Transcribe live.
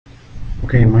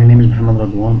Okay, my name is Mohammed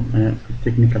Radwan. I'm a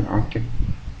technical architect.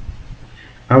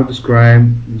 I will describe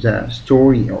the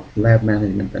story of lab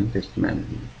management and test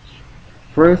management.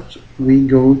 First, we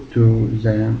go to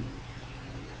the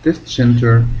test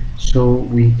center so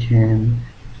we can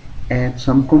add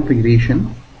some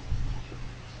configuration.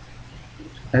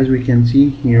 As we can see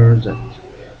here that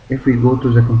if we go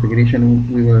to the configuration,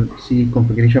 we will see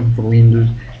configuration for Windows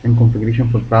and configuration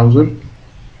for browser.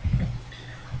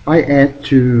 I add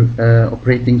to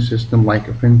operating system like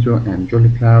Aventro and Jolly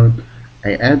Cloud.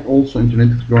 I add also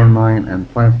Internet Explorer 9 and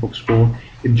Firefox 4.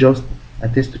 It's just a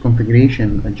test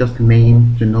configuration, just a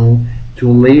name to know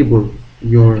to label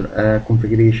your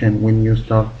configuration when you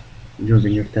start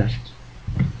using your test.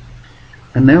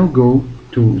 And now go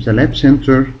to the lab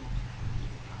center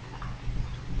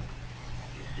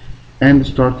and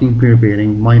starting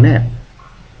preparing my lab.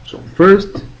 So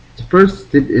the first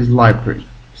step is library.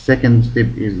 Second step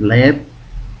is lab.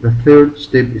 The third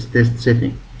step is test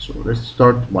setting. So let's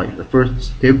start by the first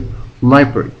step,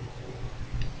 library.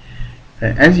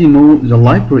 As you know, the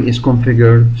library is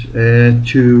configured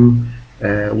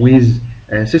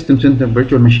with System Center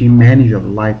Virtual Machine Manager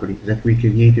library that we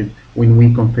created when we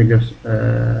configured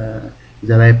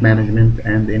the lab management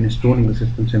and installing the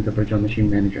System Center Virtual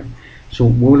Machine Manager. So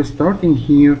we'll starting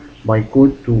here by go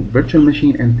to virtual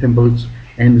machine and templates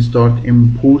and start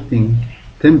importing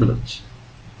templates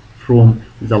from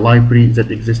the library that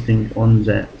existing on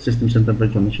the System Center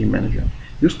Virtual Machine Manager.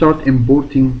 You start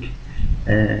importing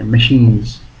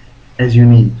machines as you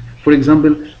need. For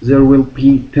example, there will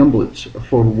be templates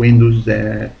for Windows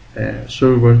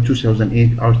Server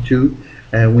 2008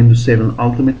 R2, Windows 7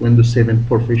 Ultimate, Windows 7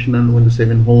 Professional, Windows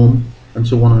 7 Home, and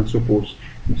so on and so forth.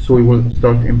 So we will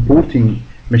start importing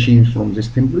machines from these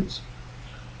templates.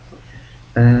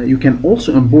 You can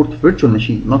also import virtual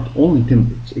machine, not only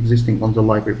templates existing on the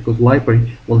library, because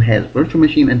library will have virtual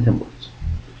machine and templates.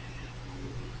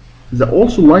 The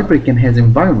also library can have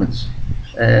environments.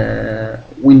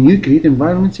 When you create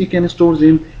environments, you can store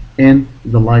them in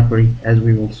the library as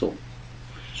we will show.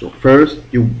 So first,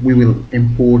 we will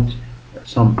import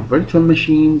some virtual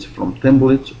machines from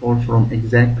templates or from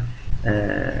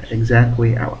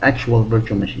exactly our actual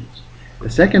virtual machines. The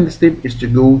second step is to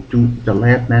go to the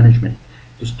lab management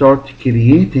to start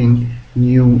creating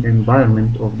new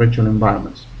environment or virtual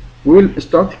environments. We will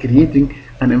start creating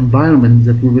an environment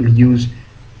that we will use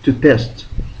to test.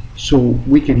 So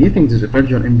we're creating this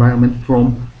virtual environment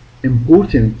from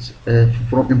imported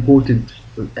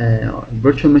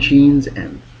virtual machines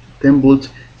and templates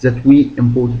that we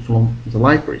imported from the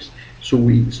libraries. So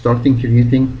we starting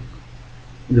creating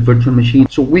the virtual machine.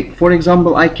 So for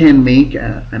example, I can make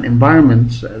an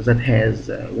environment that has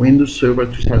Windows Server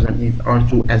 2008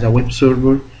 R2 as a web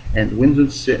server and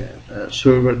Windows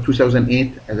Server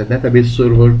 2008 as a database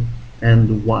server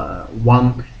and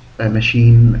one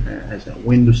machine as a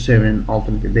Windows 7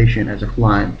 Ultimate Edition as a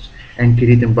client, and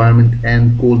create environment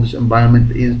and call this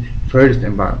environment is first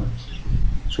environment.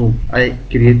 So I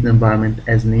create an environment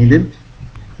as needed.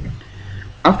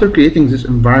 After creating this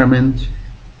environment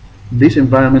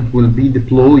will be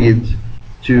deployed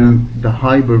to the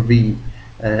Hyper-V.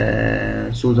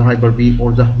 So the Hyper-V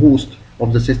or the host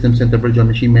of the System Center Virtual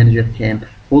Machine Manager can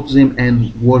put them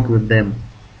and work with them.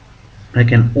 I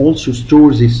can also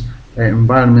store these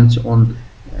environments on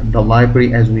the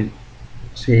library, as we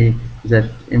say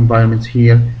that environments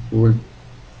here will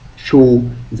show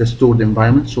the stored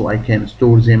environment, so I can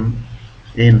store them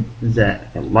in the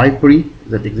library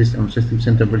that exists on System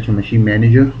Center Virtual Machine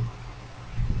Manager.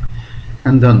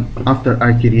 And then after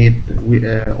I create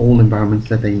all environments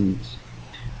that I need,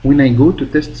 when I go to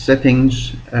test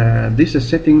settings, this is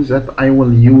settings that I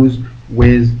will use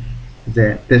with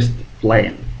the test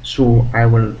plan. So I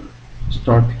will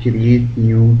start create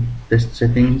new test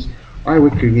settings. I will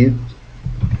create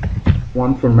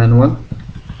one for manual.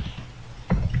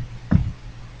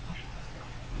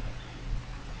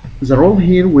 The role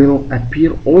here will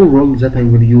appear all roles that I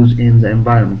will use in the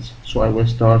environments. So I will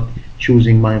start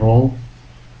choosing my role.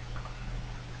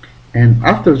 And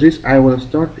after this, I will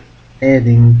start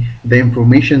adding the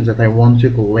information that I want to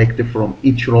collect from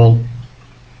each role.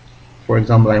 For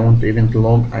example, I want to event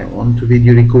log, I want to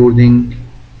video recording,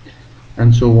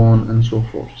 and so on and so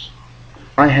forth.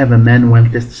 I have a manual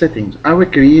test settings. I will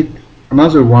create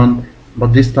another one,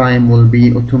 but this time will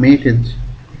be automated,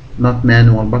 not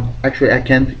manual. But actually I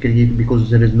can't create because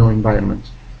there is no environment.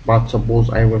 But suppose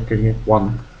I will create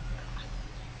one.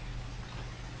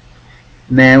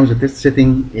 Now the test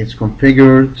setting is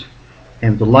configured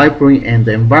in the library and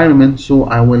the environment, so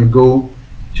I will go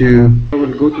to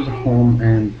the home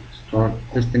and start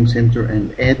testing center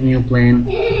and add new plan.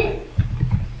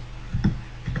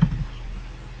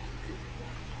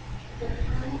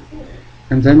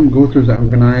 and then go to the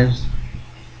organize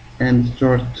and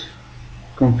start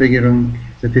configuring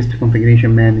the test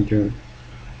configuration manager.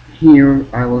 Here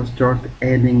I will start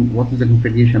adding what is the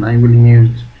configuration I will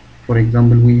use. For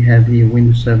example, we have here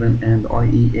Windows 7 and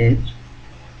IE8,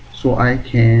 so I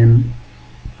can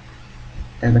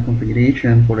add a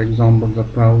configuration, for example the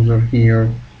browser here.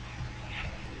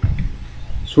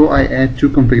 So I add two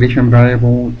configuration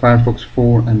variables, Firefox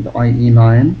 4 and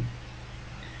IE9.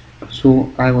 So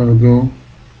I will go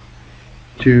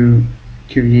to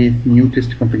create new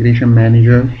test configuration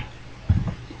manager,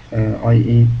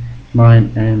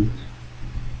 IE9 and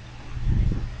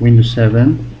Windows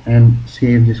 7, and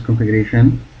save this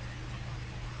configuration.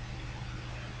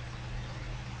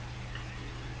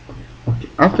 Okay.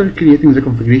 After creating the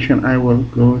configuration, I will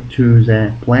go to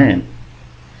the plan.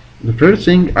 The first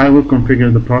thing, I will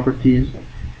configure the properties.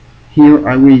 Here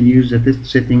I will use the test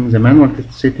settings, the manual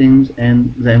test settings,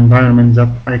 and the environment that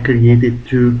I created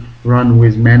to run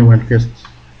with manual tests.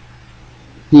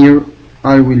 Here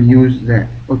I will use the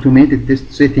automated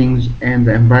test settings and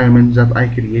the environment that I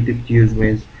created to use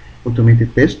with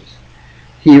automated tests.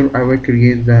 Here I will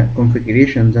create the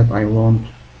configuration that I want,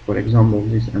 for example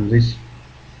this and this.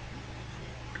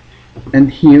 And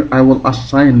here I will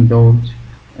assign builds.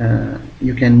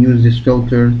 You can use this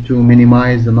filter to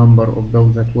minimize the number of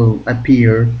builds that will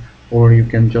appear, or you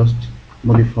can just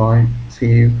modify,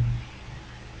 save,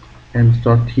 and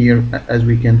start here. As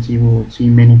we can see, we will see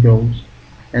many builds,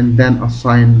 and then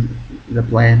assign the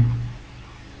plan,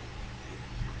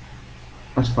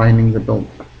 assigning the build.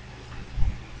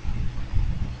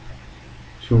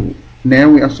 So now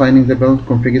we are assigning the build,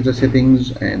 configure the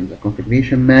settings and the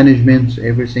configuration management,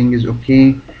 everything is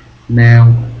okay.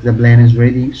 Now the plan is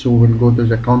ready, so we'll go to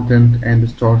the content and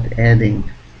start adding.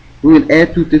 We will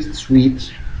add two test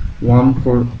suites, one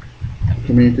for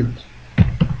automated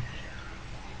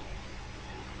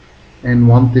and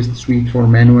one test suite for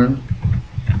manual.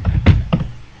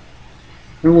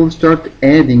 And we'll start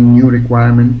adding new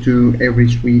requirements to every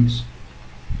suite.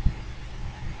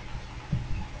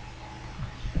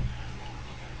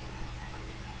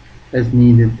 As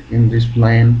needed in this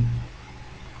plan.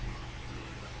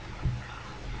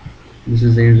 This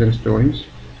is the user stories.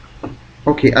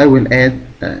 Okay, I will add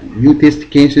new test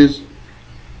cases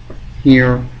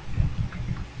here.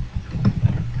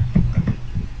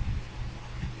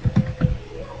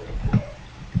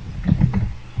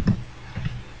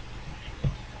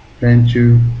 Plan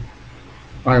 2.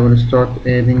 I will start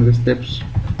adding the steps.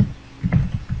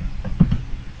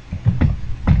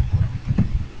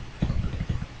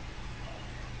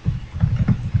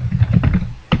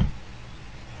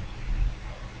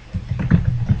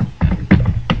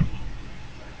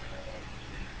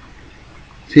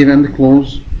 Save and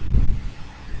close.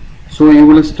 So you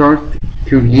will start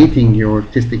creating your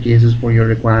test cases for your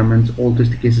requirements, all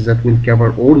test cases that will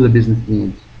cover all the business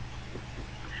needs.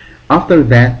 After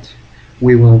that,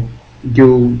 we will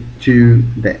go to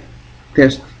the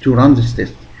test to run this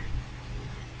test.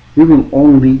 We will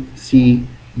only see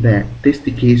the test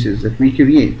cases that we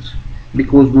create,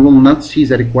 because we will not see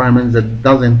the requirements that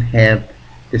doesn't have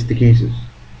test cases.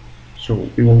 So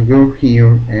we will go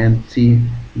here and see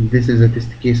this is the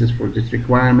test cases for this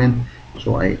requirement.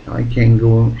 So I can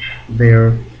go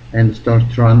there and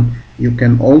start run. You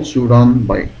can also run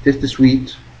by test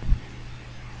suite.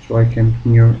 So I can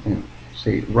here and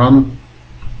say run,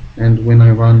 and when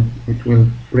I run it will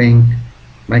bring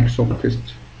Microsoft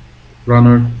Test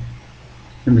Runner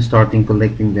and starting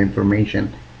collecting the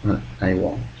information I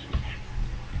want.